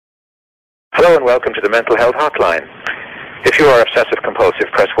Hello and welcome to the Mental Health Hotline. If you are obsessive compulsive,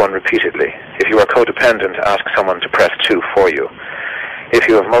 press 1 repeatedly. If you are codependent, ask someone to press 2 for you. If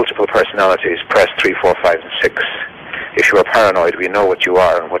you have multiple personalities, press 3, 4, 5 and 6. If you are paranoid, we know what you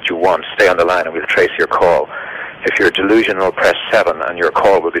are and what you want. Stay on the line and we'll trace your call. If you're delusional, press 7 and your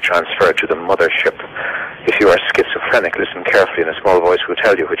call will be transferred to the mothership. If you are schizophrenic, listen carefully and a small voice will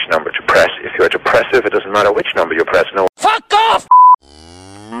tell you which number to press. If you are depressive, it doesn't matter which number you press. No. Fuck off!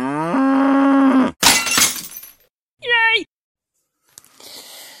 Yay!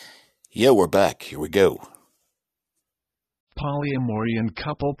 Yeah, we're back. Here we go. Polyamory and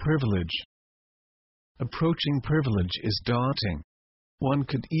couple privilege. Approaching privilege is daunting. One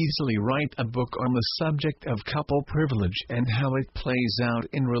could easily write a book on the subject of couple privilege and how it plays out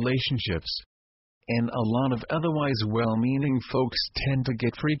in relationships. And a lot of otherwise well-meaning folks tend to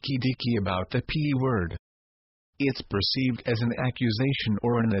get freaky-deaky about the P word. It's perceived as an accusation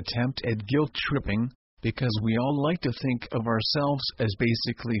or an attempt at guilt-tripping, because we all like to think of ourselves as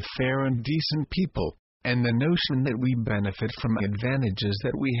basically fair and decent people, and the notion that we benefit from advantages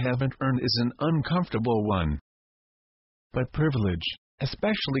that we haven't earned is an uncomfortable one. But privilege,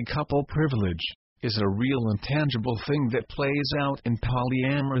 especially couple privilege, is a real and tangible thing that plays out in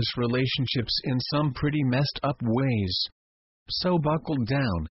polyamorous relationships in some pretty messed up ways. So buckle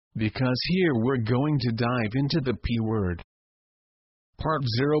down, because here we're going to dive into the P word. Part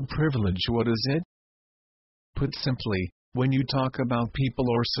 0 Privilege. What is it? Put simply, when you talk about people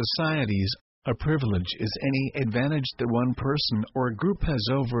or societies, a privilege is any advantage that one person or group has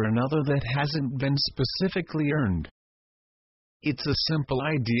over another that hasn't been specifically earned. It's a simple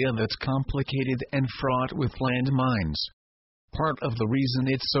idea that's complicated and fraught with landmines. Part of the reason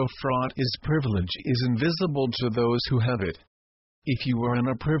it's so fraught is privilege is invisible to those who have it. If you are in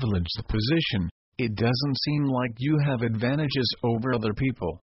a privileged position, it doesn't seem like you have advantages over other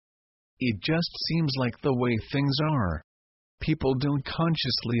people. It just seems like the way things are. People don't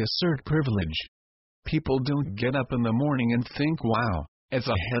consciously assert privilege. People don't get up in the morning and think, wow, as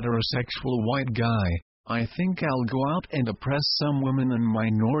a heterosexual white guy, I think I'll go out and oppress some women and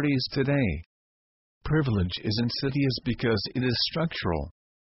minorities today. Privilege is insidious because it is structural.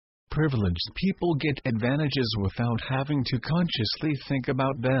 Privileged people get advantages without having to consciously think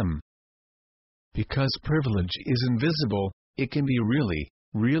about them. Because privilege is invisible, it can be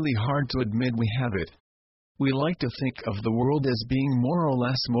really hard to admit we have it. We like to think of the world as being more or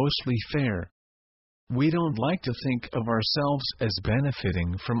less mostly fair. We don't like to think of ourselves as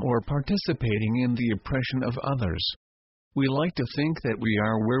benefiting from or participating in the oppression of others. We like to think that we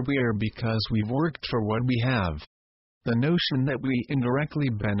are where we are because we've worked for what we have. The notion that we indirectly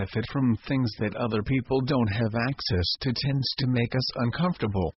benefit from things that other people don't have access to tends to make us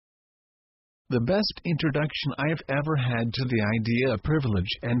uncomfortable. The best introduction I've ever had to the idea of privilege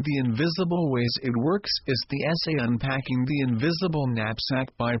and the invisible ways it works is the essay Unpacking the Invisible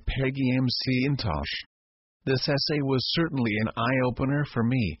Knapsack by Peggy McIntosh. This essay was certainly an eye-opener for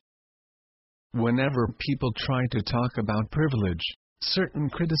me. Whenever people try to talk about privilege, certain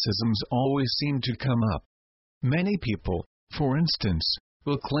criticisms always seem to come up. Many people, for instance,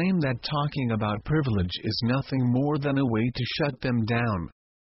 will claim that talking about privilege is nothing more than a way to shut them down.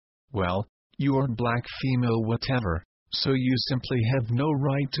 Well, you're black, female, whatever, so you simply have no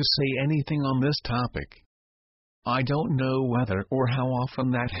right to say anything on this topic. I don't know whether or how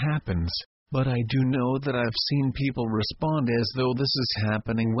often that happens, but I do know that I've seen people respond as though this is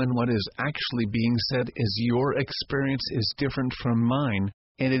happening when what is actually being said is your experience is different from mine,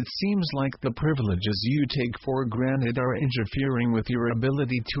 and it seems like the privileges you take for granted are interfering with your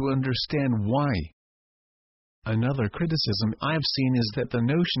ability to understand why. Another criticism I've seen is that the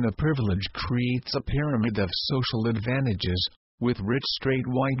notion of privilege creates a pyramid of social advantages, with rich straight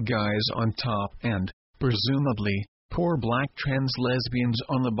white guys on top and, presumably, poor black trans lesbians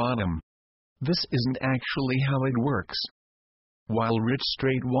on the bottom. This isn't actually how it works. While rich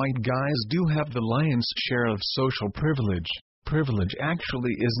straight white guys do have the lion's share of social privilege, privilege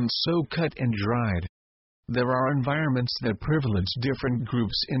actually isn't so cut and dried. There are environments that privilege different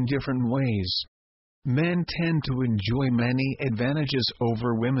groups in different ways. Men tend to enjoy many advantages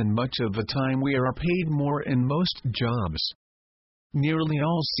over women. Much of the time we are paid more in most jobs. Nearly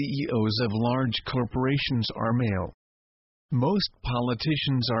all CEOs of large corporations are male. Most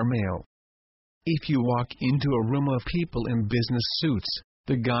politicians are male. If you walk into a room of people in business suits,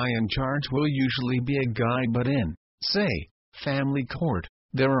 the guy in charge will usually be a guy, but in, say, family court,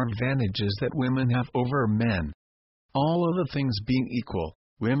 there are advantages that women have over men. All other things being equal,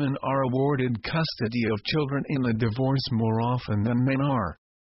 women are awarded custody of children in a divorce more often than men are.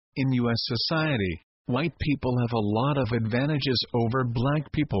 In U.S. society, white people have a lot of advantages over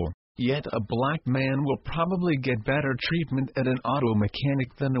black people, Yet a black man will probably get better treatment at an auto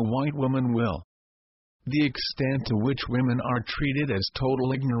mechanic than a white woman will. The extent to which women are treated as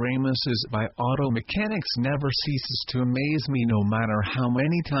total ignoramuses by auto mechanics never ceases to amaze me, no matter how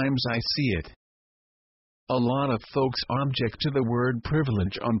many times I see it. A lot of folks object to the word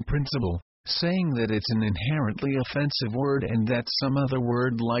privilege on principle, saying that it's an inherently offensive word and that some other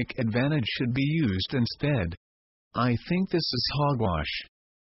word like advantage should be used instead. I think this is hogwash.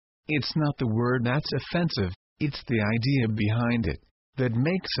 It's not the word that's offensive, it's the idea behind it that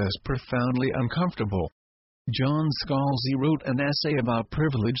makes us profoundly uncomfortable. John Scalzi wrote an essay about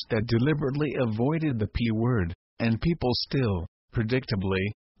privilege that deliberately avoided the P word, and people still, predictably,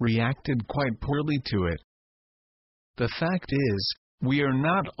 reacted quite poorly to it. The fact is, we are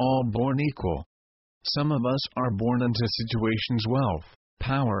not all born equal. Some of us are born into situations, wealth,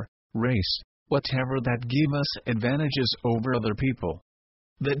 power, race, whatever, that give us advantages over other people.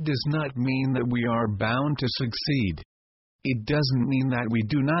 That does not mean that we are bound to succeed. It doesn't mean that we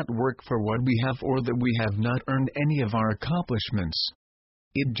do not work for what we have or that we have not earned any of our accomplishments.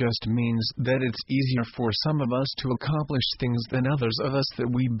 It just means that it's easier for some of us to accomplish things than others of us,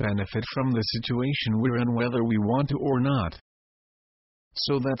 that we benefit from the situation we're in whether we want to or not.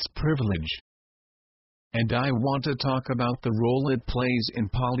 So that's privilege. And I want to talk about the role it plays in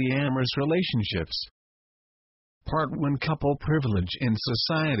polyamorous relationships. Part 1: Couple privilege in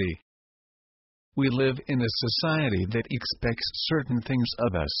society. We live in a society that expects certain things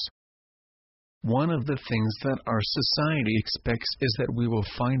of us. One of the things that our society expects is that we will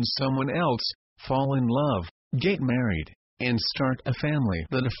find someone else, fall in love, get married, and start a family.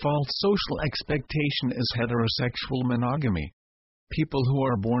 The default social expectation is heterosexual monogamy. People who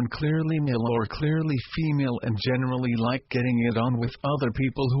are born clearly male or clearly female and generally like getting it on with other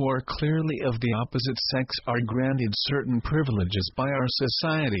people who are clearly of the opposite sex are granted certain privileges by our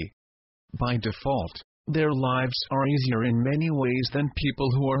society. By default, their lives are easier in many ways than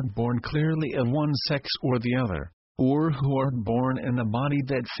people who are born clearly of one sex or the other, or who are born in a body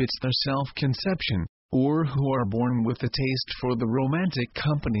that fits their self-conception, or who are born with a taste for the romantic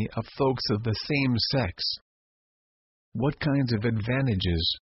company of folks of the same sex. What kinds of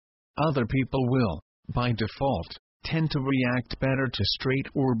advantages? Other people will, by default, tend to react better to straight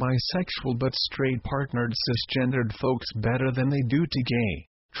or bisexual but straight-partnered cisgendered folks better than they do to gay,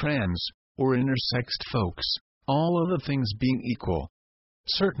 trans, or intersexed folks, all other things being equal.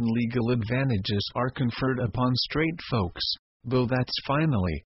 Certain legal advantages are conferred upon straight folks, though that's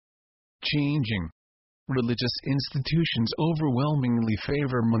finally changing. Religious institutions overwhelmingly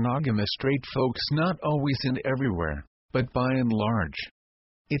favor monogamous straight folks, not always and everywhere, but by and large.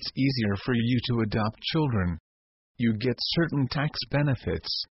 It's easier for you to adopt children. You get certain tax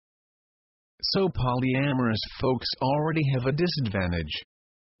benefits. So polyamorous folks already have a disadvantage.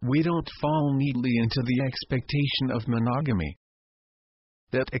 We don't fall neatly into the expectation of monogamy.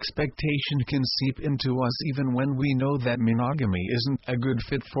 That expectation can seep into us even when we know that monogamy isn't a good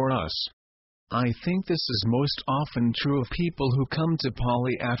fit for us. I think this is most often true of people who come to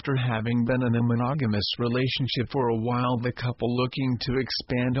poly after having been in a monogamous relationship for a while, the couple looking to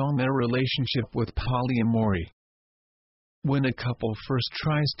expand on their relationship with polyamory. When a couple first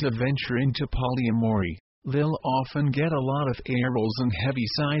tries to venture into polyamory, they'll often get a lot of eye-rolls and heavy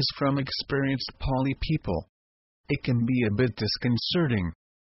sighs from experienced poly people. It can be a bit disconcerting.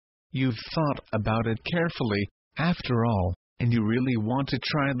 You've thought about it carefully, after all, and you really want to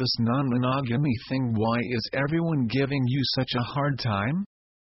try this non-monogamy thing. Why is everyone giving you such a hard time?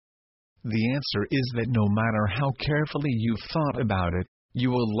 The answer is that no matter how carefully you've thought about it,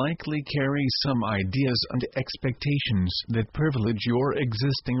 you will likely carry some ideas and expectations that privilege your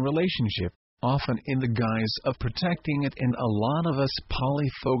existing relationship, often in the guise of protecting it, and a lot of us poly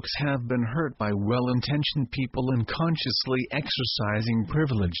folks have been hurt by well-intentioned people unconsciously exercising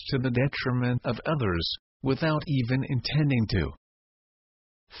privilege to the detriment of others, without even intending to.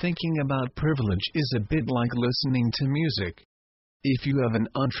 Thinking about privilege is a bit like listening to music. If you have an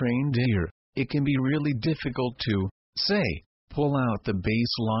untrained ear, it can be really difficult to, say, pull out the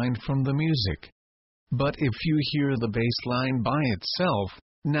bass line from the music. But if you hear the bass line by itself,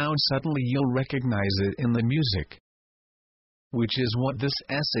 now suddenly you'll recognize it in the music. Which is what this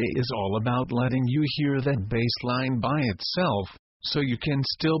essay is all about, letting you hear that bass line by itself, so you can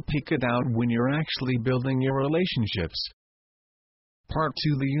still pick it out when you're actually building your relationships. Part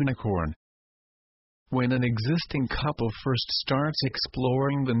 2: The Unicorn. When an existing couple first starts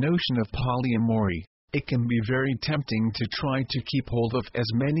exploring the notion of polyamory, it can be very tempting to try to keep hold of as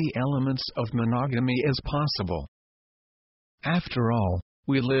many elements of monogamy as possible. After all,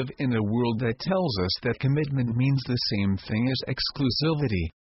 we live in a world that tells us that commitment means the same thing as exclusivity.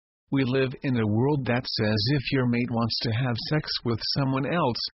 We live in a world that says if your mate wants to have sex with someone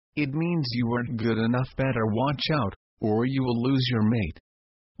else, it means you aren't good enough, better watch out, or you will lose your mate.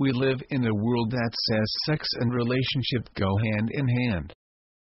 We live in a world that says sex and relationship go hand in hand.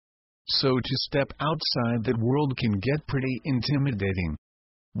 So to step outside that world can get pretty intimidating.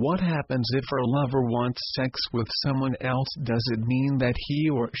 What happens if our lover wants sex with someone else? Does it mean that he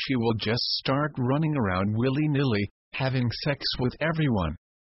or she will just start running around willy-nilly, having sex with everyone?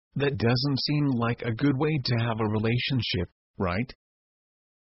 That doesn't seem like a good way to have a relationship, right?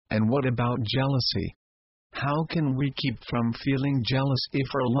 And what about jealousy? How can we keep from feeling jealous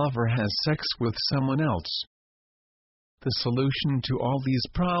if our lover has sex with someone else? The solution to all these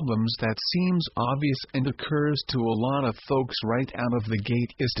problems that seems obvious and occurs to a lot of folks right out of the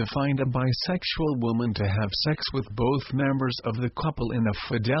gate is to find a bisexual woman to have sex with both members of the couple in a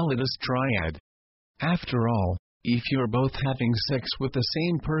fidelitous triad. After all, if you're both having sex with the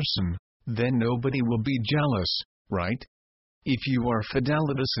same person, then nobody will be jealous, right? If you are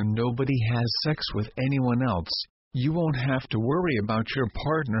fidelitous and nobody has sex with anyone else, you won't have to worry about your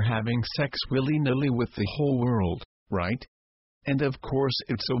partner having sex willy-nilly with the whole world, right? And of course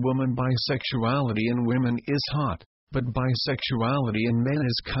it's a woman. Bisexuality in women is hot, but bisexuality in men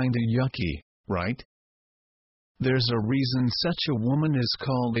is kinda yucky, right? There's a reason such a woman is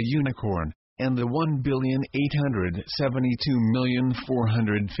called a unicorn, and the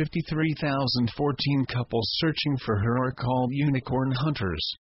 1,872,453,014 couples searching for her are called unicorn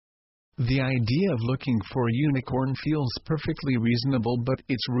hunters. The idea of looking for a unicorn feels perfectly reasonable, but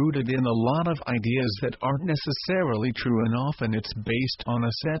it's rooted in a lot of ideas that aren't necessarily true, and often it's based on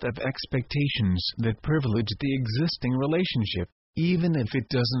a set of expectations that privilege the existing relationship, even if it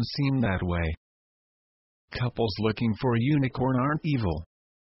doesn't seem that way. Couples looking for a unicorn aren't evil.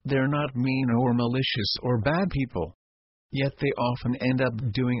 They're not mean or malicious or bad people. Yet they often end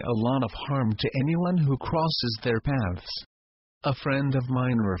up doing a lot of harm to anyone who crosses their paths. A friend of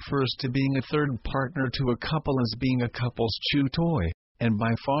mine refers to being a third partner to a couple as being a couple's chew toy, and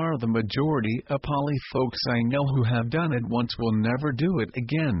by far the majority of poly folks I know who have done it once will never do it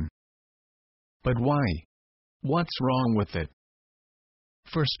again. But why? What's wrong with it?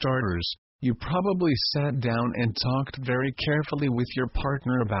 For starters, you probably sat down and talked very carefully with your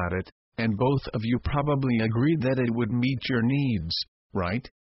partner about it, and both of you probably agreed that it would meet your needs, right?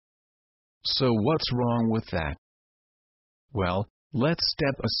 So what's wrong with that? Well, let's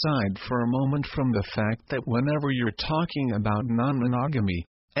step aside for a moment from the fact that whenever you're talking about non-monogamy,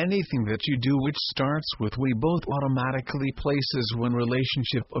 anything that you do which starts with "we both" automatically places one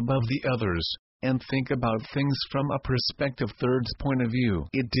relationship above the others, and think about things from a prospective third's point of view.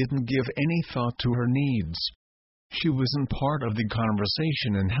 It didn't give any thought to her needs. She wasn't part of the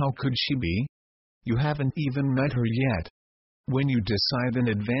conversation, and how could she be? You haven't even met her yet. When you decide in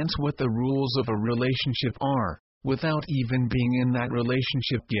advance what the rules of a relationship are, without even being in that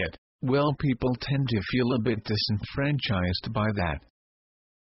relationship yet, well, people tend to feel a bit disenfranchised by that.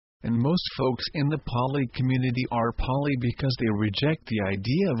 And most folks in the poly community are poly because they reject the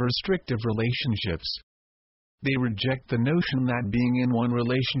idea of restrictive relationships. They reject the notion that being in one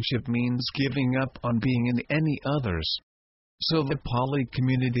relationship means giving up on being in any others. So the poly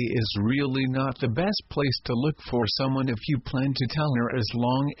community is really not the best place to look for someone if you plan to tell her, as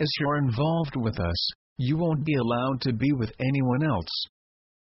long as you're involved with us, you won't be allowed to be with anyone else.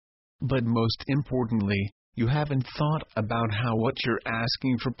 But most importantly, you haven't thought about how what you're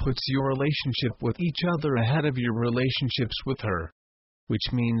asking for puts your relationship with each other ahead of your relationships with her.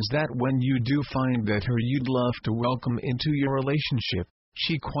 Which means that when you do find that her you'd love to welcome into your relationship,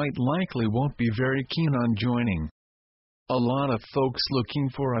 she quite likely won't be very keen on joining. A lot of folks looking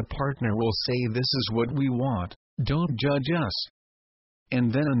for a partner will say, "This is what we want, don't judge us."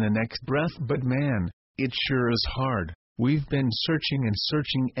 And then in the next breath, "But man, it sure is hard. We've been searching and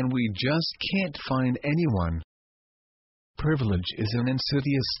searching and we just can't find anyone." Privilege is an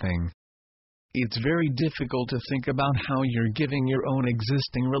insidious thing. It's very difficult to think about how you're giving your own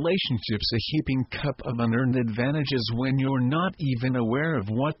existing relationships a heaping cup of unearned advantages when you're not even aware of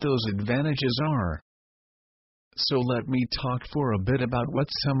what those advantages are. So let me talk for a bit about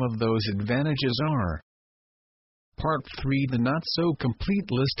what some of those advantages are. Part 3: The not-so-complete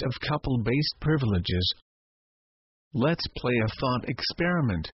list of couple-based privileges. Let's play a thought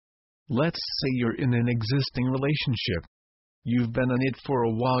experiment. Let's say you're in an existing relationship. You've been in it for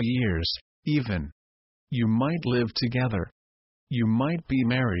a while, years, even. You might live together. You might be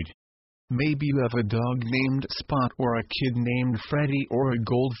married. Maybe you have a dog named Spot, or a kid named Freddy, or a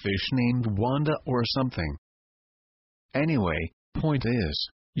goldfish named Wanda, or something. Anyway, point is,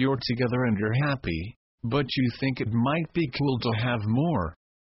 you're together and you're happy, but you think it might be cool to have more.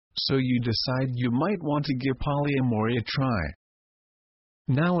 so you decide you might want to give polyamory a try.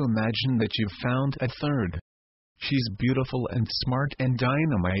 Now imagine that you've found a third. She's beautiful and smart and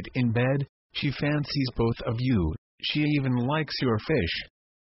dynamite in bed, she fancies both of you, she even likes your fish.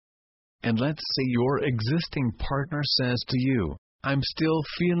 And let's say your existing partner says to you, I'm still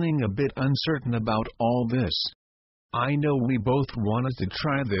feeling a bit uncertain about all this. I know we both wanted to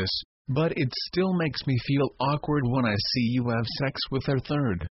try this, but it still makes me feel awkward when I see you have sex with her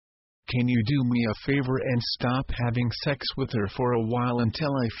third. Can you do me a favor and stop having sex with her for a while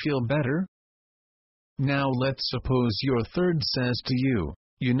until I feel better? Now let's suppose your third says to you,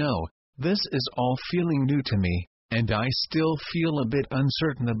 you know, this is all feeling new to me, and I still feel a bit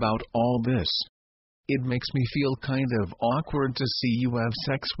uncertain about all this. It makes me feel kind of awkward to see you have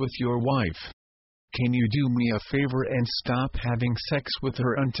sex with your wife. Can you do me a favor and stop having sex with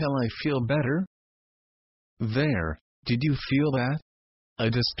her until I feel better? There, did you feel that? A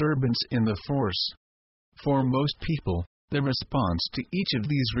disturbance in the force. For most people, the response to each of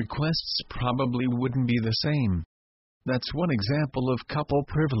these requests probably wouldn't be the same. That's one example of couple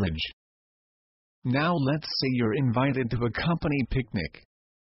privilege. Now let's say you're invited to a company picnic.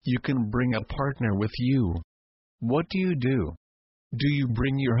 You can bring a partner with you. What do? Do you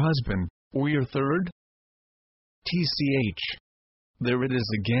bring your husband, or your third? TCH. There it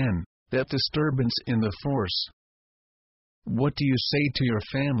is again, that disturbance in the force. What do you say to your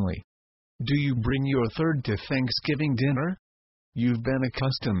family? Do you bring your third to Thanksgiving dinner? You've been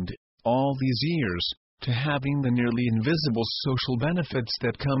accustomed, all these years, to having the nearly invisible social benefits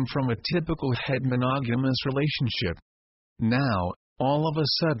that come from a typical heteromonogamous relationship. Now, all of a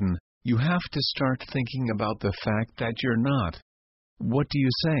sudden, you have to start thinking about the fact that you're not. What do you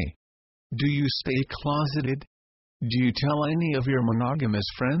say? Do you stay closeted? Do you tell any of your monogamous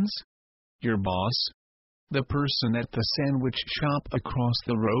friends? Your boss? The person at the sandwich shop across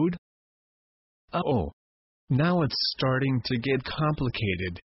the road? Uh-oh. Now it's starting to get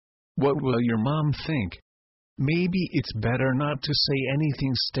complicated. What will your mom think? Maybe it's better not to say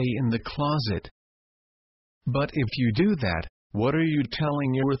anything, stay in the closet. But if you do that, what are you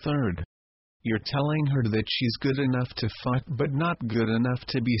telling your third? You're telling her that she's good enough to fuck but not good enough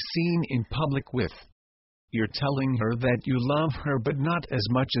to be seen in public with. You're telling her that you love her but not as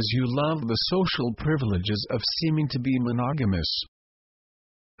much as you love the social privileges of seeming to be monogamous.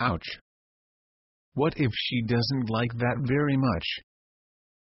 Ouch. What if she doesn't like that very much?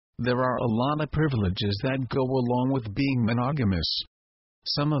 There are a lot of privileges that go along with being monogamous.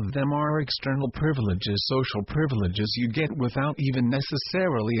 Some of them are external privileges, social privileges you get without even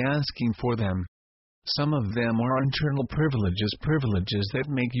necessarily asking for them. Some of them are internal privileges, privileges that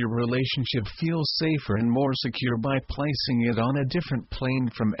make your relationship feel safer and more secure by placing it on a different plane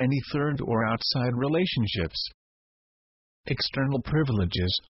from any third or outside relationships. External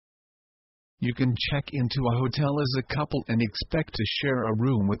privileges. You can check into a hotel as a couple and expect to share a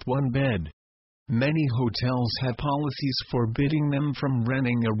room with one bed. Many hotels have policies forbidding them from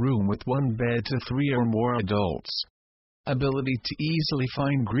renting a room with one bed to 3 or more adults. Ability to easily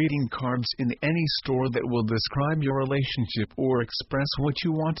find greeting cards in any store that will describe your relationship or express what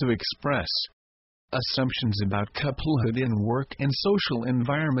you want to express. Assumptions about couplehood in work and social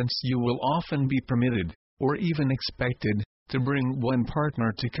environments. You will often be permitted, or even expected, to bring one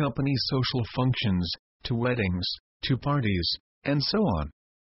partner to company social functions, to weddings, to parties, and so on.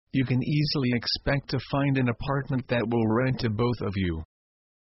 You can easily expect to find an apartment that will rent to both of you.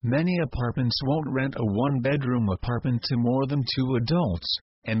 Many apartments won't rent a one-bedroom apartment to more than 2 adults,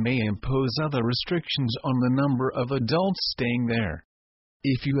 and may impose other restrictions on the number of adults staying there.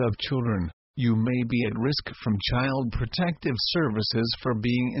 If you have children, you may be at risk from Child Protective Services for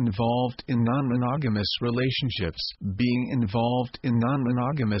being involved in non-monogamous relationships. Being involved in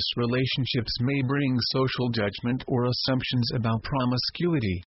non-monogamous relationships may bring social judgment or assumptions about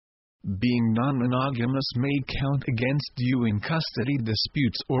promiscuity. Being non-monogamous may count against you in custody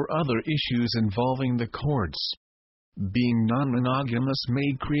disputes or other issues involving the courts. Being non-monogamous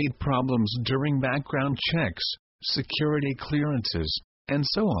may create problems during background checks, security clearances, and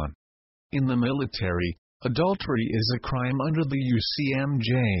so on. In the military, adultery is a crime under the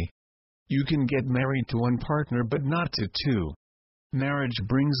UCMJ. You can get married to one partner but not to 2. Marriage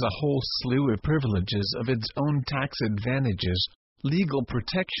brings a whole slew of privileges of its own: tax advantages, legal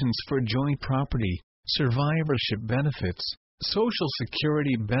protections for joint property, survivorship benefits, social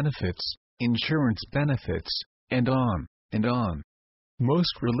security benefits, insurance benefits, and on and on.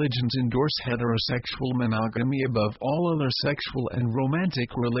 Most religions endorse heterosexual monogamy above all other sexual and romantic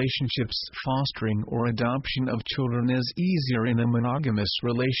relationships. Fostering or adoption of children is easier in a monogamous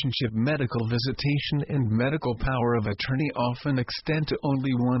relationship. Medical visitation and medical power of attorney often extend to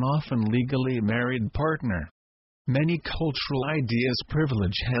only one, often legally married partner. Many cultural ideas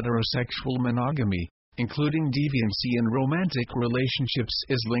privilege heterosexual monogamy, including deviancy in romantic relationships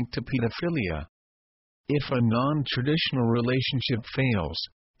is linked to pedophilia. If a non-traditional relationship fails,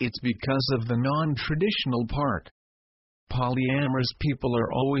 it's because of the non-traditional part. Polyamorous people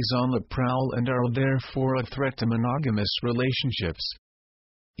are always on the prowl and are therefore a threat to monogamous relationships.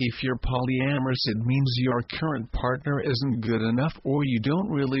 If you're polyamorous, it means your current partner isn't good enough or you don't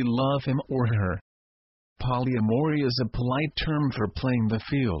really love him or her. Polyamory is a polite term for playing the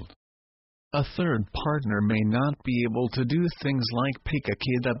field. A third partner may not be able to do things like pick a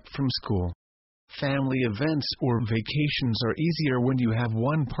kid up from school. Family events or vacations are easier when you have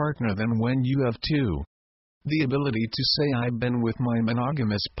one partner than when you have two. The ability to say I've been with my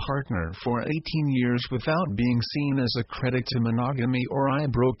monogamous partner for 18 years without being seen as a credit to monogamy, or I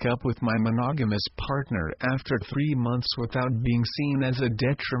broke up with my monogamous partner after 3 months without being seen as a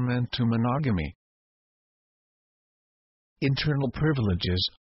detriment to monogamy. Internal privileges.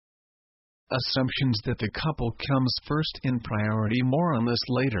 Assumptions that the couple comes first in priority. More on this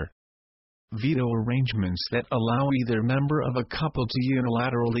later. Veto arrangements that allow either member of a couple to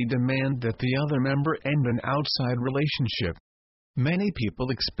unilaterally demand that the other member end an outside relationship. Many people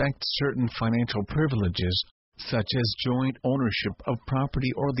expect certain financial privileges, such as joint ownership of property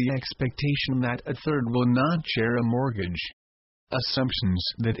or the expectation that a third will not share a mortgage. Assumptions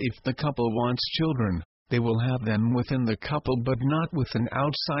that if the couple wants children, they will have them within the couple but not with an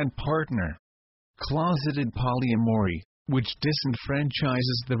outside partner. Closeted polyamory, which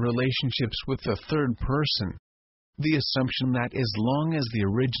disenfranchises the relationships with the third person. The assumption that as long as the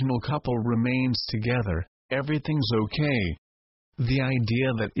original couple remains together, everything's okay. The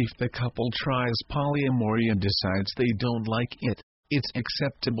idea that if the couple tries polyamory and decides they don't like it, it's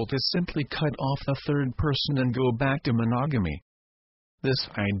acceptable to simply cut off the third person and go back to monogamy. This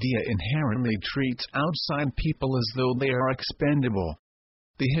idea inherently treats outside people as though they are expendable.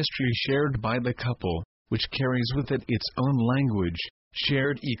 The history shared by the couple, which carries with it its own language,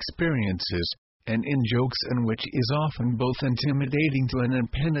 shared experiences, and in-jokes, and which is often both intimidating to and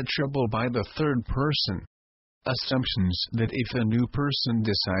impenetrable by the third person. Assumptions that if a new person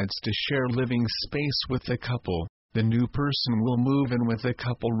decides to share living space with the couple, the new person will move in with the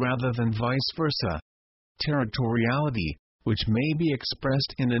couple rather than vice versa. Territoriality, which may be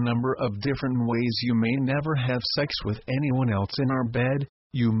expressed in a number of different ways. You may never have sex with anyone else in our bed.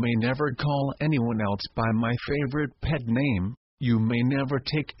 You may never call anyone else by my favorite pet name, you may never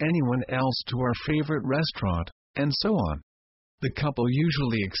take anyone else to our favorite restaurant, and so on. The couple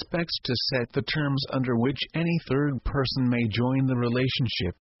usually expects to set the terms under which any third person may join the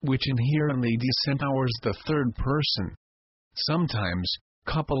relationship, which inherently disempowers the third person. Sometimes,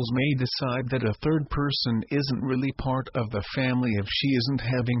 couples may decide that a third person isn't really part of the family if she isn't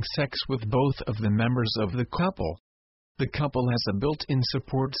having sex with both of the members of the couple. The couple has a built-in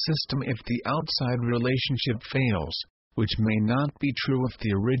support system if the outside relationship fails, which may not be true if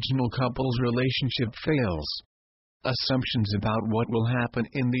the original couple's relationship fails. Assumptions about what will happen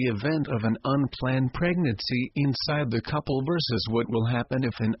in the event of an unplanned pregnancy inside the couple versus what will happen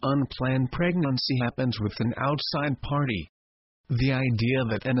if an unplanned pregnancy happens with an outside party. The idea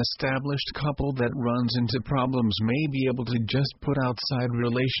that an established couple that runs into problems may be able to just put outside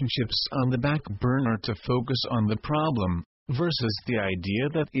relationships on the back burner to focus on the problem, versus the idea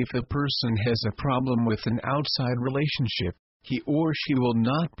that if a person has a problem with an outside relationship, he or she will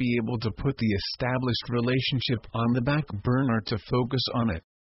not be able to put the established relationship on the back burner to focus on it.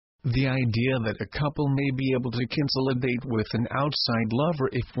 The idea that a couple may be able to consolidate with an outside lover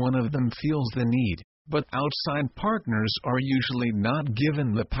if one of them feels the need, but outside partners are usually not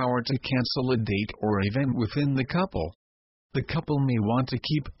given the power to consolidate or even within the couple. The couple may want to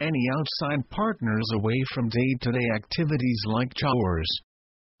keep any outside partners away from day-to-day activities like chores.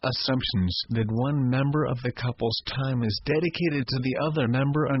 Assumptions that one member of the couple's time is dedicated to the other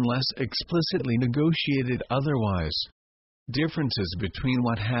member unless explicitly negotiated otherwise. Differences between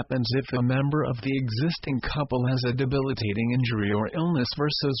what happens if a member of the existing couple has a debilitating injury or illness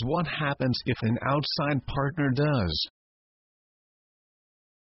versus what happens if an outside partner does.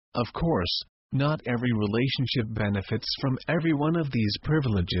 Of course, not every relationship benefits from every one of these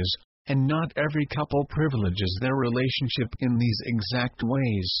privileges, and not every couple privileges their relationship in these exact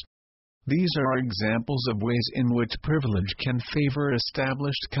ways. These are examples of ways in which privilege can favor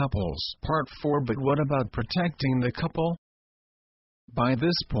established couples. Part 4. But what about protecting the couple? By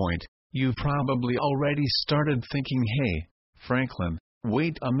this point, you've probably already started thinking, hey, Franklin,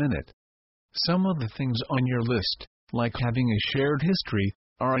 wait a minute. Some of the things on your list, like having a shared history,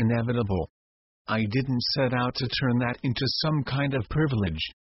 are inevitable. I didn't set out to turn that into some kind of privilege.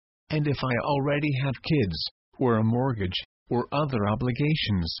 And if I already have kids, or a mortgage, or other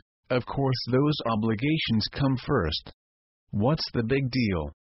obligations, of course those obligations come first. What's the big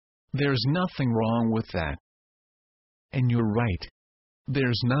deal? There's nothing wrong with that. And you're right.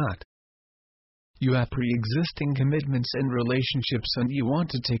 There's not. You have pre-existing commitments and relationships and you want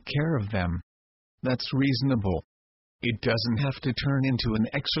to take care of them. That's reasonable. It doesn't have to turn into an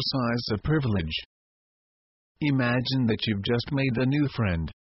exercise of privilege. Imagine that you've just made a new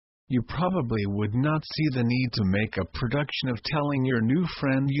friend. You probably would not see the need to make a production of telling your new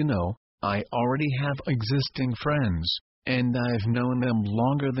friend, you know, I already have existing friends, and I've known them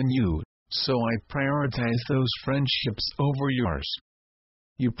longer than you, so I prioritize those friendships over yours.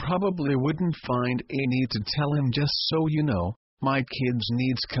 You probably wouldn't find a need to tell him, just so you know, my kids'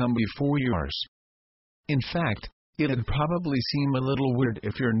 needs come before yours. In fact, it'd probably seem a little weird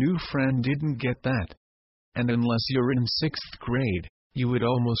if your new friend didn't get that. And unless you're in 6th grade, you would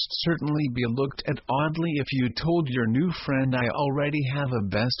almost certainly be looked at oddly if you told your new friend, I already have a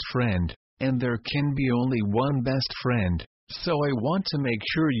best friend, and there can be only one best friend, so I want to make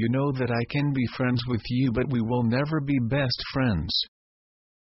sure you know that I can be friends with you but we will never be best friends.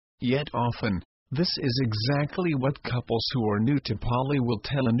 Yet often, this is exactly what couples who are new to poly will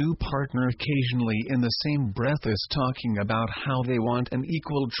tell a new partner occasionally in the same breath as talking about how they want an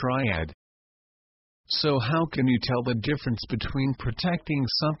equal triad. So how can you tell the difference between protecting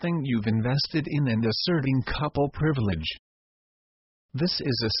something you've invested in and asserting couple privilege? This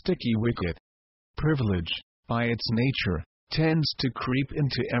is a sticky wicket. Privilege, by its nature, tends to creep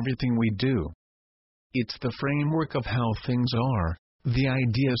into everything we do. It's the framework of how things are, the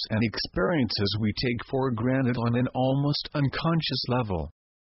ideas and experiences we take for granted on an almost unconscious level.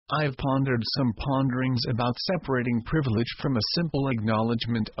 I've pondered some ponderings about separating privilege from a simple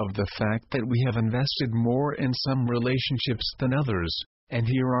acknowledgement of the fact that we have invested more in some relationships than others, and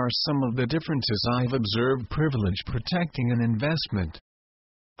here are some of the differences I've observed privilege protecting an investment.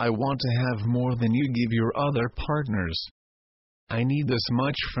 I want to have more than you give your other partners. I need this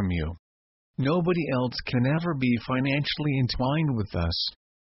much from you. Nobody else can ever be financially entwined with us.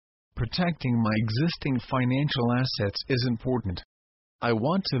 Protecting my existing financial assets is important. I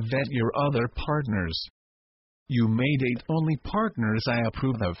want to vet your other partners. You may date only partners I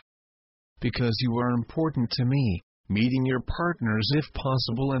approve of. Because you are important to me, meeting your partners if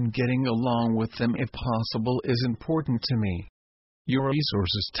possible and getting along with them if possible is important to me. Your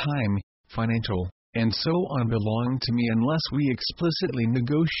resources, time, financial, and so on belong to me unless we explicitly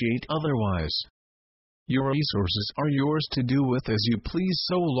negotiate otherwise. Your resources are yours to do with as you please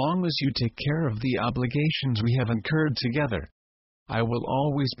so long as you take care of the obligations we have incurred together. I will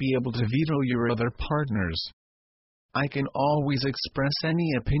always be able to veto your other partners. I can always express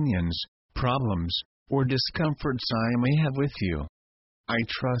any opinions, problems, or discomforts I may have with you. I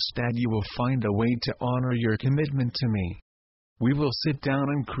trust that you will find a way to honor your commitment to me. We will sit down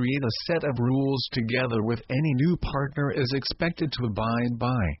and create a set of rules together with any new partner is expected to abide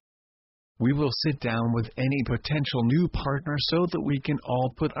by. We will sit down with any potential new partner so that we can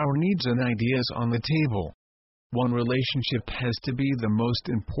all put our needs and ideas on the table. One relationship has to be the most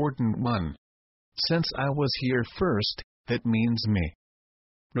important one. Since I was here first, that means me.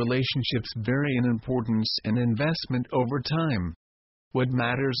 Relationships vary in importance and investment over time. What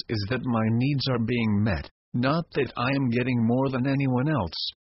matters is that my needs are being met, not that I am getting more than anyone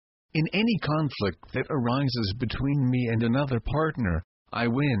else. In any conflict that arises between me and another partner, I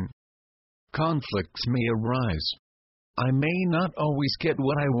win. Conflicts may arise. I may not always get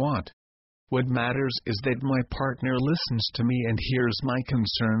what I want. What matters is that my partner listens to me and hears my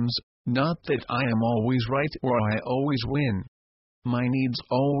concerns, not that I am always right or I always win. My needs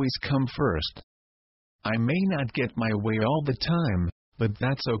always come first. I may not get my way all the time, but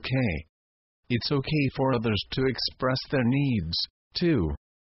that's okay. It's okay for others to express their needs, too.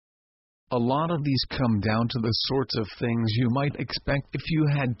 A lot of these come down to the sorts of things you might expect if you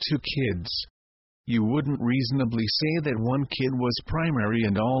had 2 kids. You wouldn't reasonably say that one kid was primary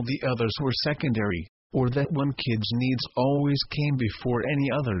and all the others were secondary, or that one kid's needs always came before any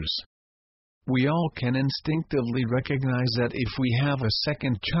others. We all can instinctively recognize that if we have a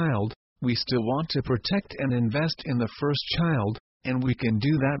second child, we still want to protect and invest in the first child, and we can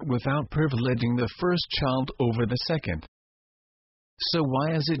do that without privileging the first child over the second. So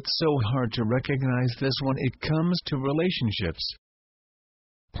why is it so hard to recognize this when it comes to relationships?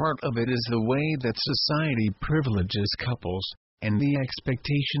 Part of it is the way that society privileges couples, and the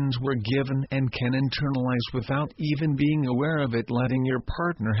expectations we're given and can internalize without even being aware of it. Letting your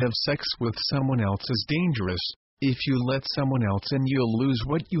partner have sex with someone else is dangerous. If you let someone else in, you'll lose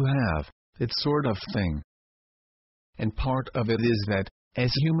what you have, that sort of thing. And part of it is that,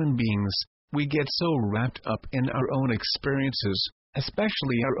 as human beings, we get so wrapped up in our own experiences,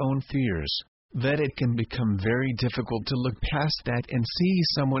 especially our own fears, that it can become very difficult to look past that and see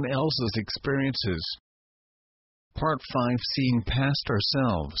someone else's experiences. Part 5: Seeing Past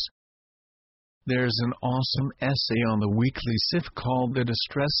Ourselves. There's an awesome essay on the weekly SIF called The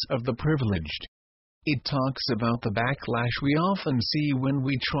Distress of the Privileged. It talks about the backlash we often see when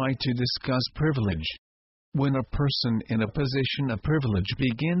we try to discuss privilege. When a person in a position of privilege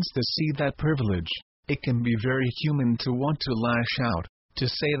begins to see that privilege, it can be very human to want to lash out, to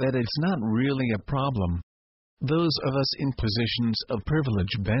say that it's not really a problem. Those of us in positions of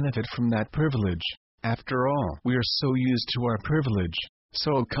privilege benefit from that privilege. After all, we're so used to our privilege,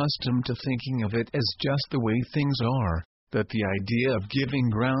 so accustomed to thinking of it as just the way things are, that the idea of giving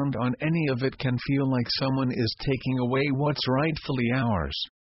ground on any of it can feel like someone is taking away what's rightfully ours.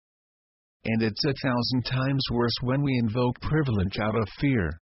 And it's 1,000 times worse when we invoke privilege out of fear.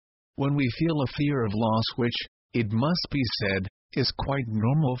 When we feel a fear of loss, which, it must be said, is quite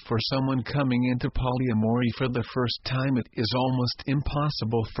normal for someone coming into polyamory for the first time, it is almost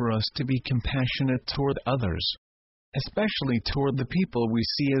impossible for us to be compassionate toward others, especially toward the people we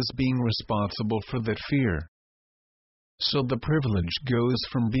see as being responsible for that fear. So the privilege goes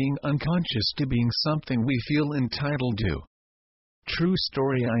from being unconscious to being something we feel entitled to. True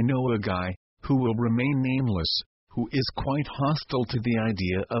story: I know a guy, who will remain nameless, who is quite hostile to the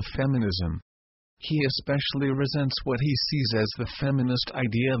idea of feminism. He especially resents what he sees as the feminist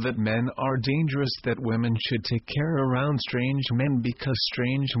idea that men are dangerous, that women should take care around strange men because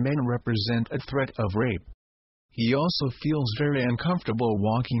strange men represent a threat of rape. He also feels very uncomfortable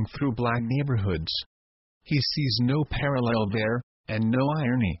walking through black neighborhoods. He sees no parallel there, and no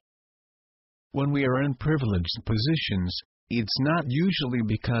irony. When we are in privileged positions, it's not usually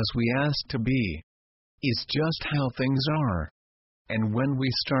because we ask to be. It's just how things are. And when we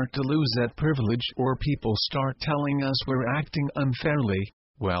start to lose that privilege, or people start telling us we're acting unfairly,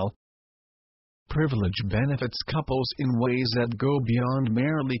 well, privilege benefits couples in ways that go beyond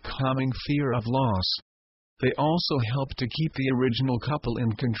merely calming fear of loss. They also help to keep the original couple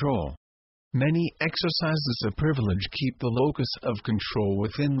in control. Many exercises of privilege keep the locus of control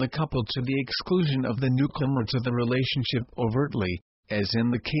within the couple to the exclusion of the newcomer to the relationship overtly, as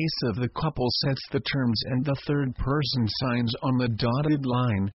in the case of the couple sets the terms and the third person signs on the dotted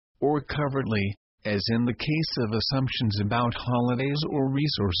line, or covertly, as in the case of assumptions about holidays or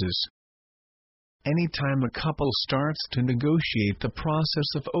resources. Anytime a couple starts to negotiate the process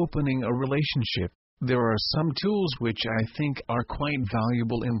of opening a relationship, there are some tools which I think are quite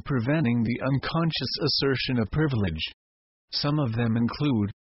valuable in preventing the unconscious assertion of privilege. Some of them include: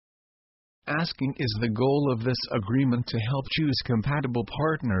 asking, is the goal of this agreement to help choose compatible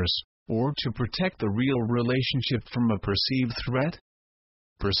partners, or to protect the real relationship from a perceived threat?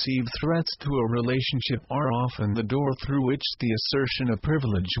 Perceived threats to a relationship are often the door through which the assertion of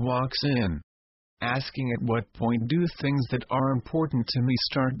privilege walks in. Asking, at what point do things that are important to me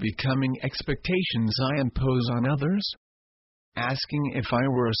start becoming expectations I impose on others? Asking, if I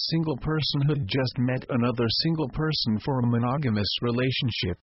were a single person who'd just met another single person for a monogamous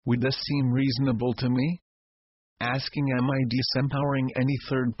relationship, would this seem reasonable to me? Asking, am I disempowering any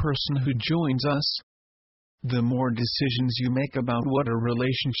third person who joins us? The more decisions you make about what a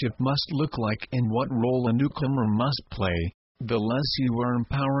relationship must look like and what role a newcomer must play, the less you are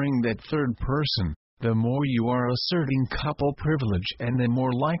empowering that third person, the more you are asserting couple privilege, and the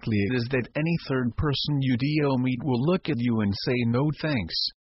more likely it is that any third person you meet will look at you and say no thanks.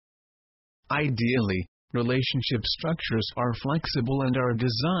 Ideally, relationship structures are flexible and are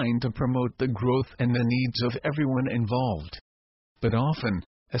designed to promote the growth and the needs of everyone involved. But often,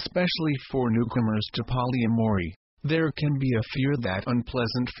 especially for newcomers to polyamory, there can be a fear that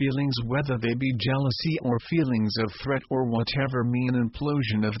unpleasant feelings, whether they be jealousy or feelings of threat or whatever, mean an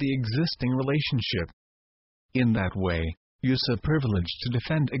implosion of the existing relationship. In that way, use of privilege to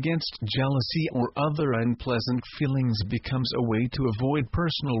defend against jealousy or other unpleasant feelings becomes a way to avoid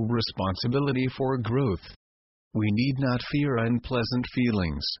personal responsibility for growth. We need not fear unpleasant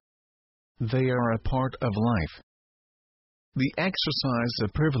feelings. They are a part of life. The exercise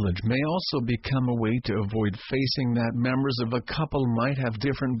of privilege may also become a way to avoid facing that members of a couple might have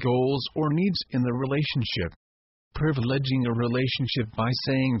different goals or needs in the relationship. Privileging a relationship by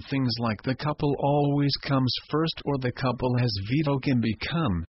saying things like the couple always comes first or the couple has veto can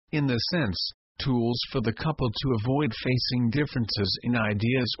become, in the sense, tools for the couple to avoid facing differences in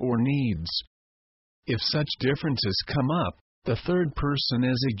ideas or needs. If such differences come up, the third person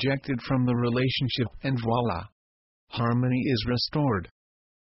is ejected from the relationship and voila! Harmony is restored.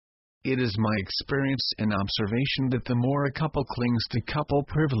 It is my experience and observation that the more a couple clings to couple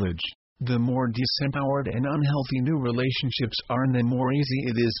privilege, the more disempowered and unhealthy new relationships are, and the more easy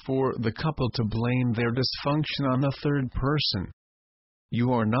it is for the couple to blame their dysfunction on the third person.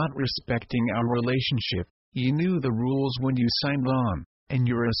 You are not respecting our relationship. You knew the rules when you signed on, and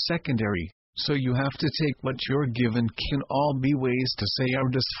you're a secondary, so you have to take what you're given. Can all be ways to say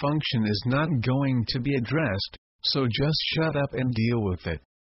our dysfunction is not going to be addressed, so just shut up and deal with it.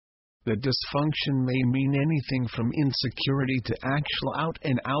 The dysfunction may mean anything from insecurity to actual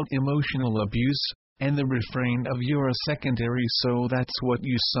out-and-out emotional abuse, and the refrain of "you're a secondary so that's what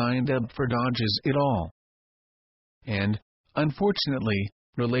you signed up for" dodges it all. And, unfortunately,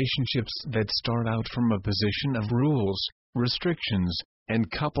 relationships that start out from a position of rules, restrictions, and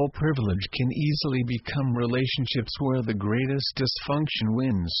couple privilege can easily become relationships where the greatest dysfunction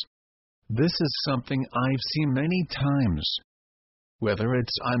wins. This is something I've seen many times. Whether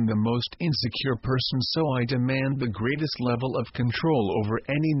it's I'm the most insecure person so I demand the greatest level of control over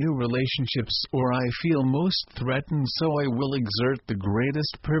any new relationships, or I feel most threatened so I will exert the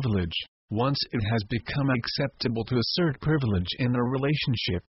greatest privilege. Once it has become acceptable to assert privilege in a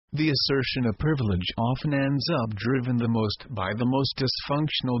relationship, the assertion of privilege often ends up driven the most by the most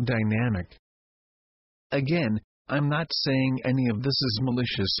dysfunctional dynamic. Again, I'm not saying any of this is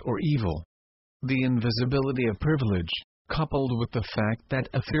malicious or evil. The invisibility of privilege, coupled with the fact that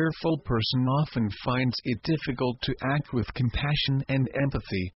a fearful person often finds it difficult to act with compassion and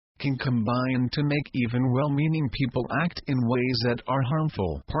empathy, can combine to make even well-meaning people act in ways that are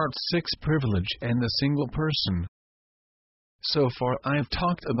harmful. Part 6: Privilege and the Single Person. So far I've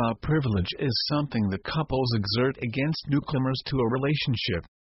talked about privilege as something that couples exert against newcomers to a relationship.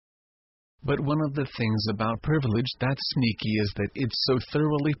 But one of the things about privilege that's sneaky is that it so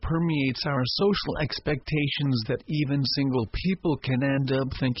thoroughly permeates our social expectations that even single people can end up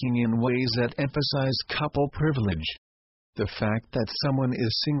thinking in ways that emphasize couple privilege. The fact that someone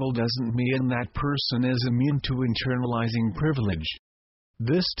is single doesn't mean that person is immune to internalizing privilege.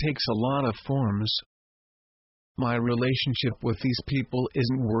 This takes a lot of forms. My relationship with these people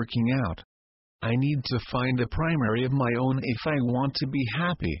isn't working out. I need to find a primary of my own if I want to be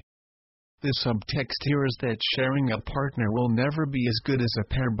happy. The subtext here is that sharing a partner will never be as good as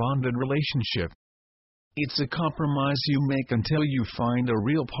a pair-bonded relationship. It's a compromise you make until you find a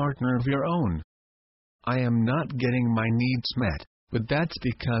real partner of your own. I am not getting my needs met, but that's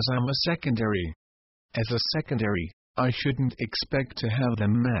because I'm a secondary. As a secondary, I shouldn't expect to have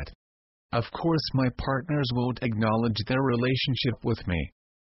them met. Of course my partners won't acknowledge their relationship with me.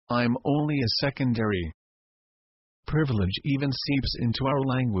 I'm only a secondary. Privilege even seeps into our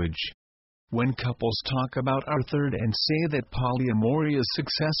language. When couples talk about our third and say that polyamory is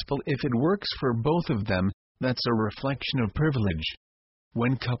successful if it works for both of them, that's a reflection of privilege.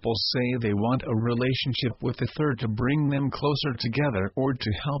 When couples say they want a relationship with a third to bring them closer together or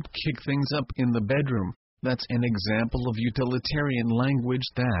to help kick things up in the bedroom, that's an example of utilitarian language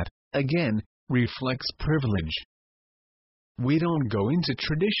that, again, reflects privilege. We don't go into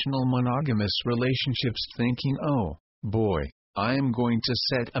traditional monogamous relationships thinking, oh, boy, I am going to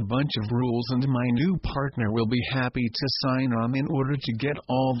set a bunch of rules and my new partner will be happy to sign on in order to get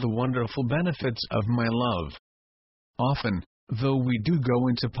all the wonderful benefits of my love. Often, though, we do go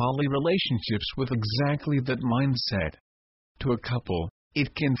into poly relationships with exactly that mindset. To a couple,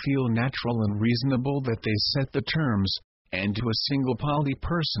 it can feel natural and reasonable that they set the terms, and to a single poly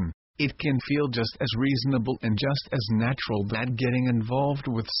person, it can feel just as reasonable and just as natural that getting involved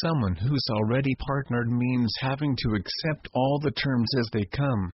with someone who's already partnered means having to accept all the terms as they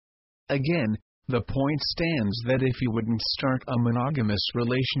come. Again, the point stands that if you wouldn't start a monogamous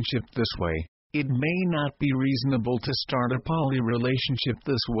relationship this way, it may not be reasonable to start a poly relationship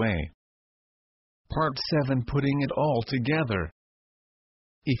this way. Part 7: Putting it all together.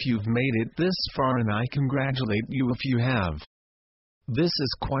 If you've made it this far, and I congratulate you if you have. This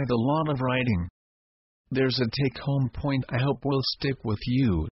is quite a lot of writing. There's a take-home point I hope will stick with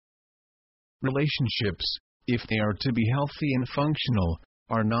you. Relationships, if they are to be healthy and functional,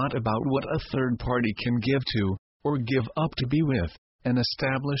 are not about what a third party can give to, or give up to be with, an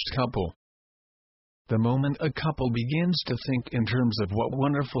established couple. The moment a couple begins to think in terms of what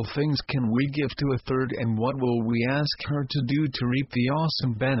wonderful things can we give to a third and what will we ask her to do to reap the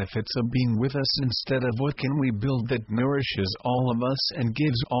awesome benefits of being with us instead of what can we build that nourishes all of us and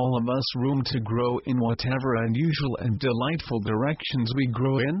gives all of us room to grow in whatever unusual and delightful directions we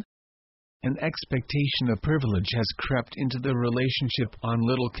grow in, An expectation of privilege has crept into the relationship on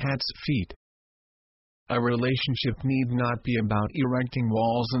little cat's feet. A relationship need not be about erecting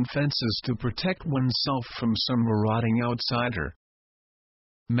walls and fences to protect oneself from some marauding outsider.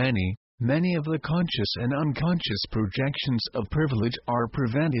 Many of the conscious and unconscious projections of privilege are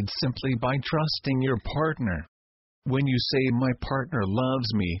prevented simply by trusting your partner. When you say my partner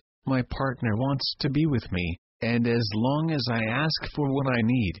loves me, my partner wants to be with me, and as long as I ask for what I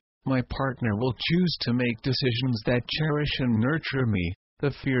need, my partner will choose to make decisions that cherish and nurture me, the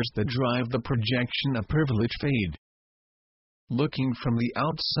fears that drive the projection of privilege fade. Looking from the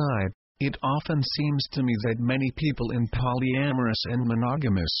outside, it often seems to me that many people in polyamorous and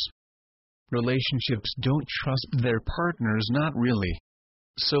monogamous relationships don't trust their partners, not really.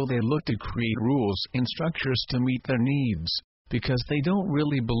 So they look to create rules and structures to meet their needs, because they don't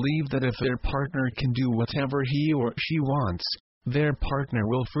really believe that if their partner can do whatever he or she wants, their partner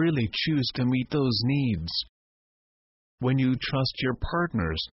will freely choose to meet those needs. When you trust your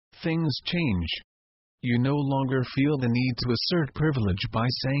partners, things change. You no longer feel the need to assert privilege by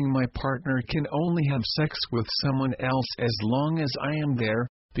saying my partner can only have sex with someone else as long as I am there,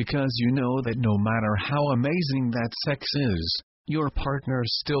 because you know that no matter how amazing that sex is, your partner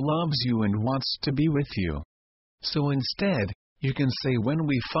still loves you and wants to be with you. So instead, you can say when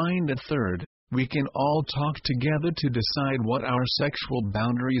we find a third, we can all talk together to decide what our sexual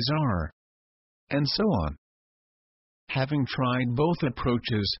boundaries are. And so on. Having tried both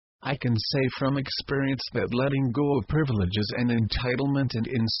approaches, I can say from experience that letting go of privileges and entitlement and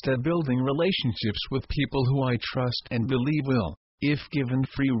instead building relationships with people who I trust and believe will, if given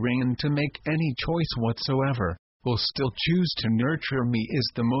free rein to make any choice whatsoever, will still choose to nurture me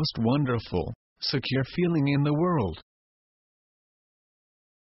is the most wonderful, secure feeling in the world.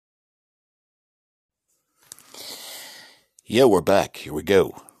 Yeah, we're back. Here we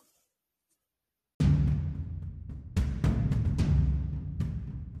go.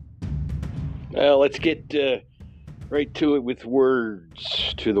 Well, let's get right to it with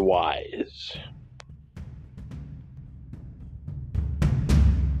words to the wise.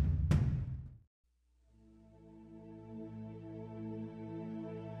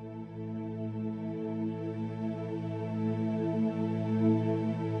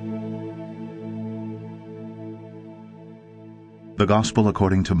 The Gospel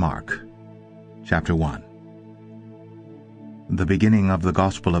according to Mark, chapter 1. The beginning of the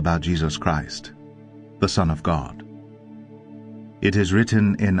Gospel about Jesus Christ, the Son of God. It is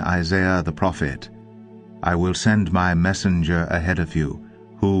written in Isaiah the prophet, I will send my messenger ahead of you,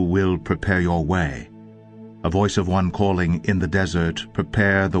 who will prepare your way. A voice of one calling in the desert,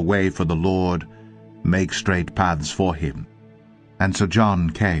 prepare the way for the Lord, make straight paths for him. And so John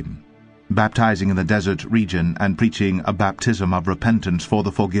came, baptizing in the desert region and preaching a baptism of repentance for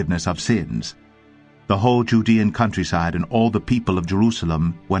the forgiveness of sins. The whole Judean countryside and all the people of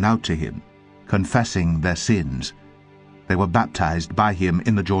Jerusalem went out to him, confessing their sins. They were baptized by him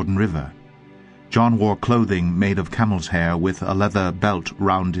in the Jordan River. John wore clothing made of camel's hair with a leather belt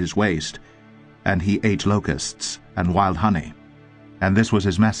round his waist, and he ate locusts and wild honey. And this was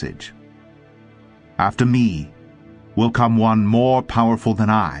his message. After me will come one more powerful than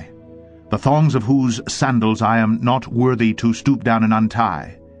I, the thongs of whose sandals I am not worthy to stoop down and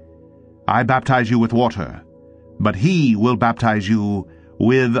untie. I baptize you with water, but he will baptize you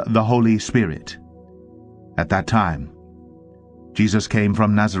with the Holy Spirit. At that time, Jesus came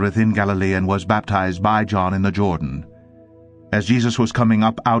from Nazareth in Galilee and was baptized by John in the Jordan. As Jesus was coming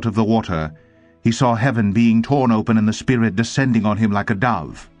up out of the water, he saw heaven being torn open and the Spirit descending on him like a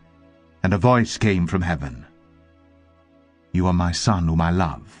dove. And a voice came from heaven. You are my Son whom I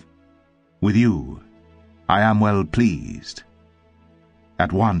love. With you I am well pleased.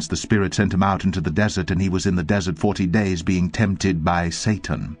 At once the Spirit sent him out into the desert, and he was in the desert 40 days being tempted by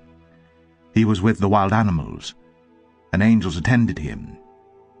Satan. He was with the wild animals, and angels attended him.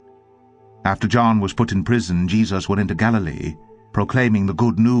 After John was put in prison, Jesus went into Galilee, proclaiming the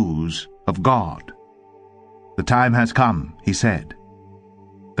good news of God. The time has come, he said.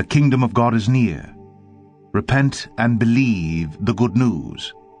 The kingdom of God is near. Repent and believe the good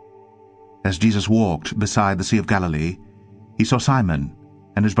news. As Jesus walked beside the Sea of Galilee, he saw Simon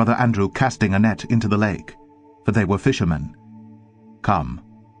and his brother Andrew casting a net into the lake, for they were fishermen. Come,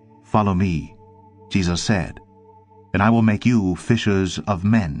 follow me, Jesus said, and I will make you fishers of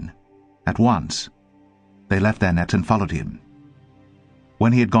men. At once they left their nets and followed him.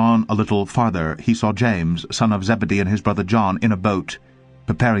 When he had gone a little farther, he saw James, son of Zebedee, and his brother John in a boat,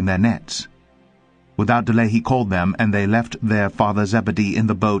 preparing their nets. Without delay he called them, and they left their father Zebedee in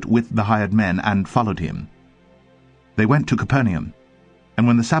the boat with the hired men and followed him. They went to Capernaum, And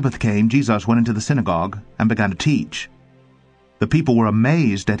when the Sabbath came, Jesus went into the synagogue and began to teach. The people were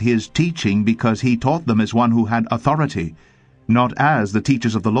amazed at his teaching because he taught them as one who had authority, not as the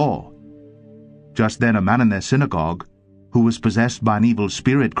teachers of the law. Just then a man in their synagogue, who was possessed by an evil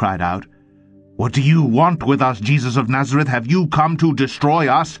spirit, cried out, "What do you want with us, Jesus of Nazareth? Have you come to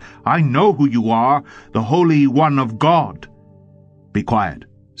destroy us? I know who you are, the Holy One of God." "Be quiet,"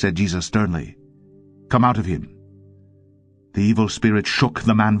 said Jesus sternly. "Come out of him." The evil spirit shook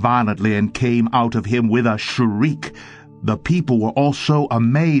the man violently and came out of him with a shriek. The people were all so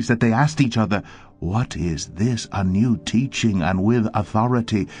amazed that they asked each other, "What is this? A new teaching, and with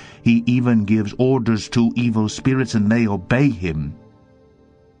authority. He even gives orders to evil spirits, and they obey him."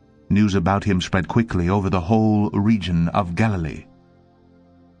 News about him spread quickly over the whole region of Galilee.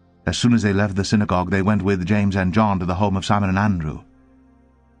 As soon as they left the synagogue, they went with James and John to the home of Simon and Andrew.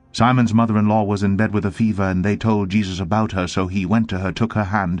 Simon's mother-in-law was in bed with a fever, and they told Jesus about her, so he went to her, took her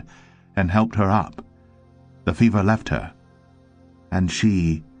hand, and helped her up. The fever left her, and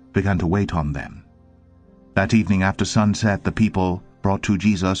she began to wait on them. That evening after sunset, the people brought to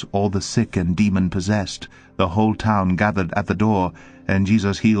Jesus all the sick and demon-possessed. The whole town gathered at the door, and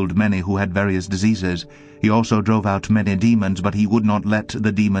Jesus healed many who had various diseases. He also drove out many demons, but he would not let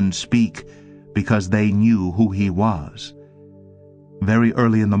the demons speak, because they knew who he was. Very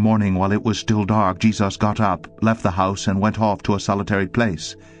early in the morning, while it was still dark, Jesus got up, left the house, and went off to a solitary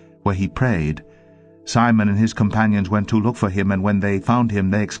place, where he prayed. Simon and his companions went to look for him, and when they found him,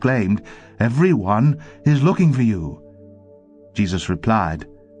 they exclaimed, "Everyone is looking for you." Jesus replied,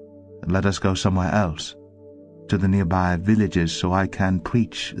 "Let us go somewhere else, to the nearby villages, so I can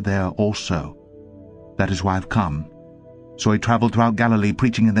preach there also. That is why I've come." So he traveled throughout Galilee,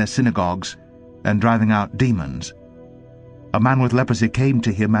 preaching in their synagogues and driving out demons. A man with leprosy came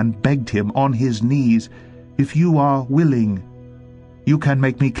to him and begged him on his knees, "If you are willing, you can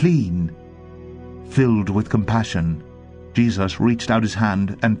make me clean." Filled with compassion, Jesus reached out his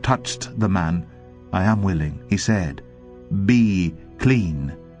hand and touched the man. "I am willing," he said. "Be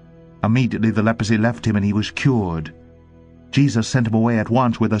clean." Immediately the leprosy left him and he was cured. Jesus sent him away at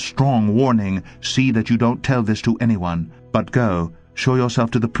once with a strong warning, "See that you don't tell this to anyone, but go, show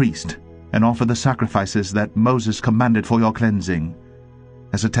yourself to the priest, and offer the sacrifices that Moses commanded for your cleansing,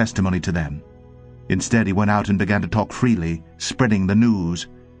 as a testimony to them." Instead, he went out and began to talk freely, spreading the news.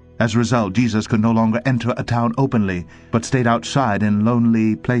 As a result, Jesus could no longer enter a town openly, but stayed outside in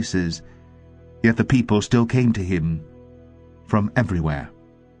lonely places. Yet the people still came to him from everywhere.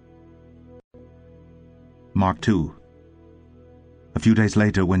 Mark 2. A few days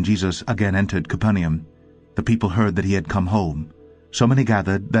later, when Jesus again entered Capernaum, the people heard that he had come home. So many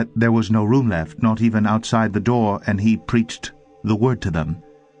gathered that there was no room left, not even outside the door, and he preached the word to them.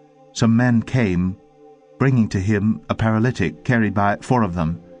 Some men came, bringing to him a paralytic carried by 4 of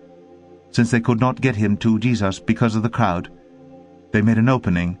them. Since they could not get him to Jesus because of the crowd, they made an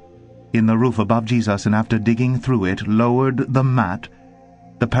opening in the roof above Jesus, and after digging through it, lowered the mat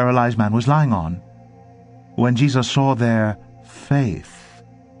the paralyzed man was lying on. When Jesus saw their faith,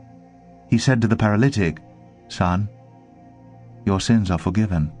 he said to the paralytic, "Son, your sins are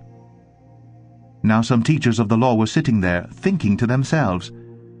forgiven." Now some teachers of the law were sitting there, thinking to themselves,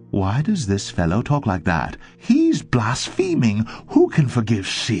 "Why does this fellow talk like that? He's blaspheming. Who can forgive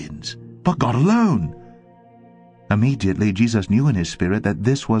sins but God alone?" Immediately Jesus knew in his spirit that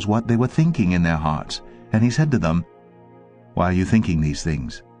this was what they were thinking in their hearts, and he said to them, "Why are you thinking these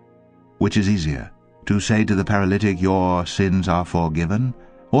things? Which is easier, to say to the paralytic, 'Your sins are forgiven,'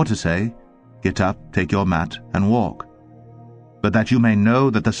 or to say, 'Get up, take your mat, and walk'? But that you may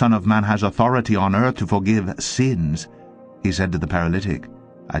know that the Son of Man has authority on earth to forgive sins," he said to the paralytic,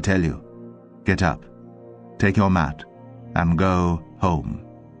 "I tell you, get up, take your mat, and go home."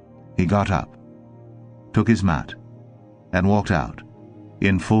 He got up, took his mat, and walked out,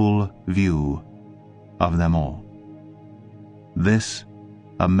 in full view of them all. This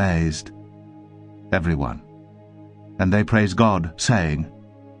amazed everyone, and they praised God, saying,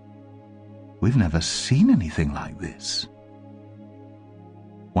 "We've never seen anything like this."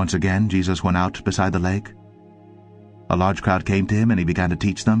 Once again Jesus went out beside the lake. A large crowd came to him, and he began to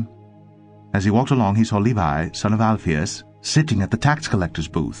teach them. As he walked along, he saw Levi, son of Alphaeus, sitting at the tax collector's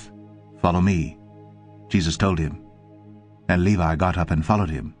booth. "Follow me," Jesus told him. And Levi got up and followed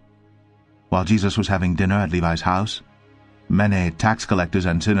him. While Jesus was having dinner at Levi's house, many tax collectors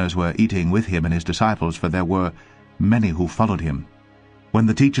and sinners were eating with him and his disciples, for there were many who followed him. When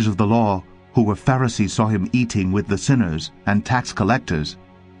the teachers of the law, who were Pharisees, saw him eating with the sinners and tax collectors,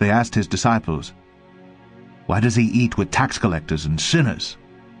 they asked his disciples, "Why does he eat with tax collectors and sinners?"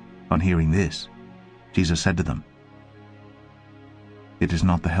 On hearing this, Jesus said to them, It is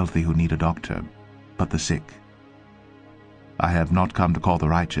not the healthy who need a doctor, but the sick. I have not come to call the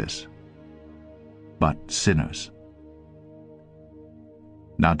righteous, but sinners."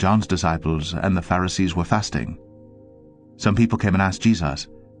 Now John's disciples and the Pharisees were fasting. Some people came and asked Jesus,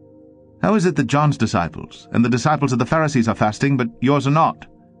 "How is it that John's disciples and the disciples of the Pharisees are fasting, but yours are not?"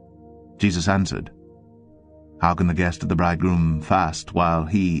 Jesus answered, "How can the guest of the bridegroom fast while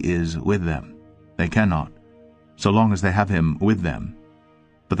he is with them? They cannot, so long as they have him with them.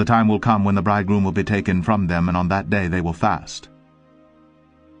 But the time will come when the bridegroom will be taken from them, and on that day they will fast.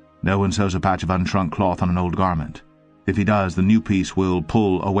 No one sews a patch of unshrunk cloth on an old garment. If he does, the new piece will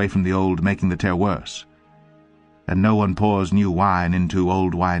pull away from the old, making the tear worse. And no one pours new wine into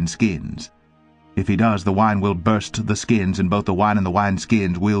old wine skins. If he does, the wine will burst the skins, and both the wine and the wine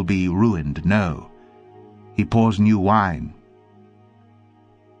skins will be ruined. No, he pours new wine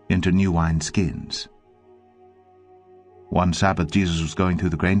into new wine skins." One Sabbath Jesus was going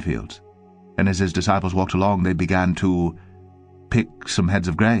through the grain fields, and as his disciples walked along, they began to pick some heads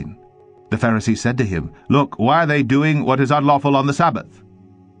of grain. The Pharisees said to him, "Look, why are they doing what is unlawful on the Sabbath?"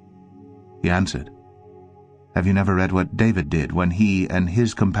 He answered, "Have you never read what David did when he and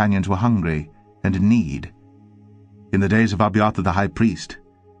his companions were hungry and in need? In the days of Abiathar the high priest,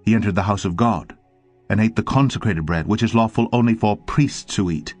 he entered the house of God and ate the consecrated bread, which is lawful only for priests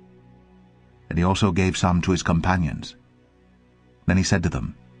to eat. And he also gave some to his companions. Then he said to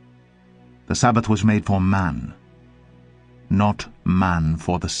them, 'The Sabbath was made for man, not man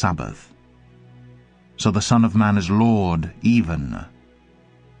for the Sabbath. So the Son of Man is Lord even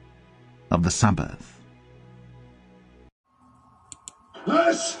of the Sabbath.'"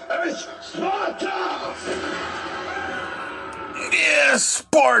 This is Sparta! Yeah,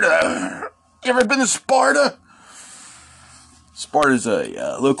 Sparta. You ever been to Sparta? Sparta's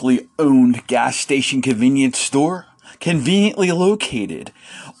a locally owned gas station convenience store, conveniently located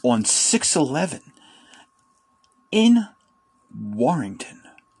on 611 in Warrington,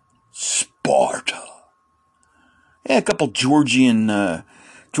 Sparta. Yeah, a couple Georgian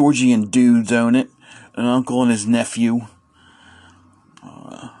dudes own it. An uncle and his nephew.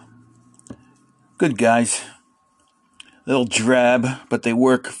 Good guys. A little drab, but they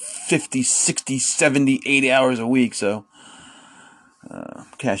work 50, 60, 70, 80 hours a week, so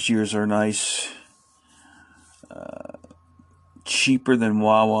cashiers are nice. Cheaper than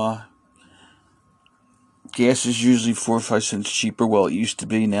Wawa. Gas is usually 4 or 5 cents cheaper. Well, it used to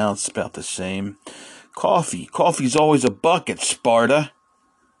be. Now it's about the same. Coffee's always $1 at Sparta.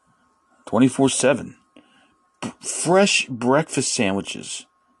 24/7. Fresh breakfast sandwiches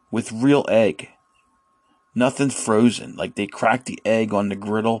with real egg. Nothing frozen. Like they crack the egg on the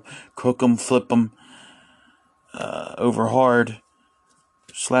griddle, cook them, flip them over hard.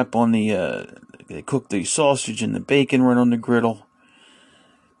 Slap on they cook the sausage and the bacon right on the griddle.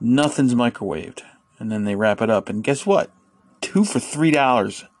 Nothing's microwaved. And then they wrap it up. And guess what? 2 for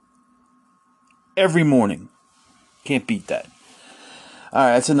 $3 every morning. Can't beat that.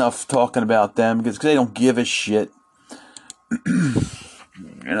 Alright, that's enough talking about them because they don't give a shit. You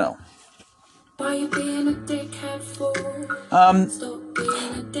know. Why you being a dickhead for? Stop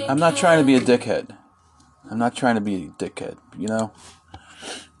being a dickhead. I'm not trying to be a dickhead. I'm not trying to be a dickhead, you know?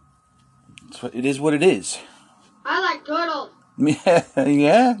 It is what it is. I like turtles. Yeah?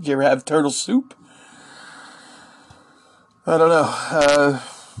 Did you ever have turtle soup? I don't know.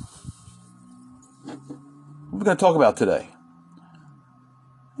 What are we going to talk about today?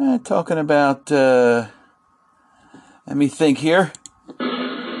 Talking about, let me think here.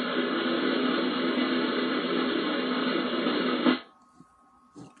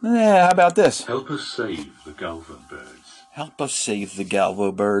 Yeah, how about this? Help us save the Galvo birds. Help us save the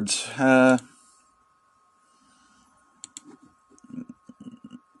Galvo birds. I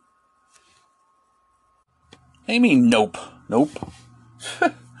mean, nope. Let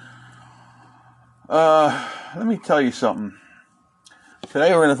me tell you something.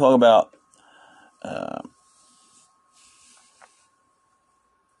 Today we're going to talk about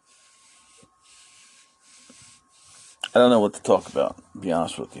I don't know what to talk about, to be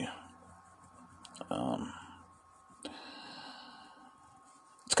honest with you.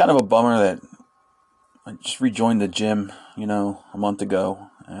 It's kind of a bummer that I just rejoined the gym, a month ago.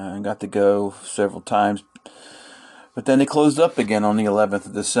 I got to go several times. But then they closed up again on the 11th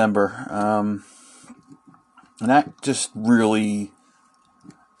of December. And that just really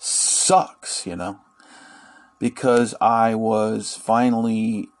sucks, because I was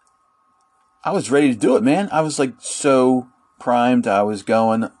ready to do it, man. I was like so primed. I was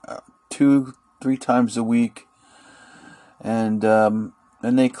going 2-3 times a week. And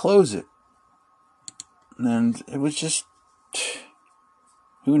they close it. And it was just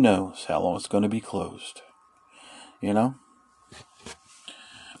who knows how long it's going to be closed? You know?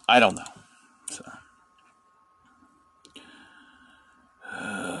 I don't know. So.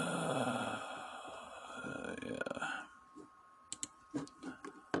 Yeah.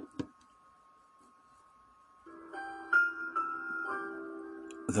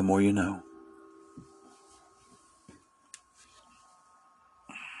 The more you know.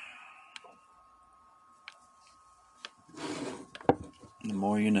 The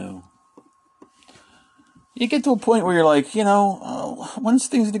more you know. You get to a point where you're like, when's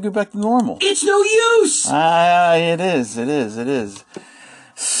things going to go back to normal? It's no use! It is.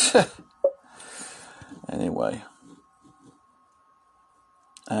 Anyway.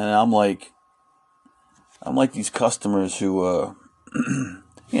 And I'm like these customers who,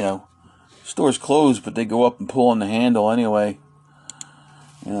 stores closed, but they go up and pull on the handle anyway.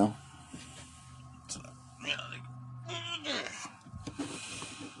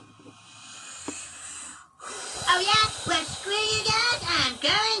 Oh yeah? Well, screw you guys, I'm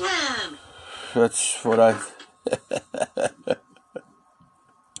going home. That's what I...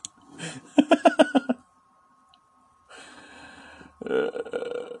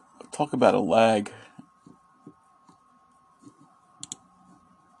 Talk about a lag.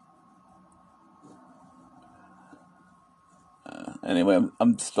 Anyway,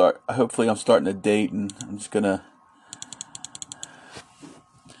 hopefully I'm starting a date, and I'm just gonna...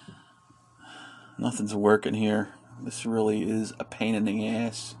 Nothing's working here. This really is a pain in the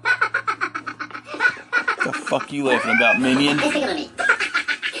ass. What the fuck you laughing about, minion?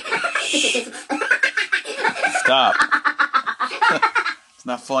 Stop. It's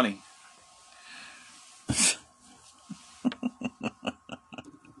not funny.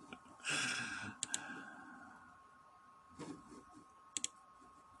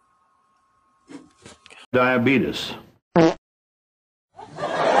 Diabetes.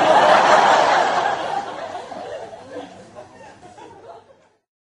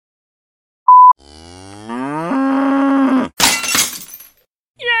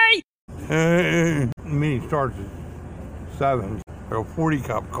 Meeting starts at 7. A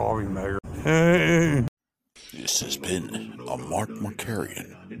 40-cup coffee maker. This has been a Mark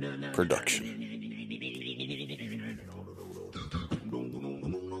Markarian production.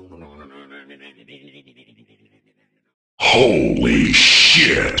 Holy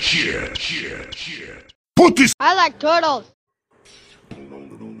shit. Put this. I like turtles.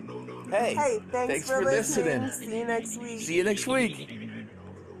 Hey, thanks for listening. See you next week. See you next week.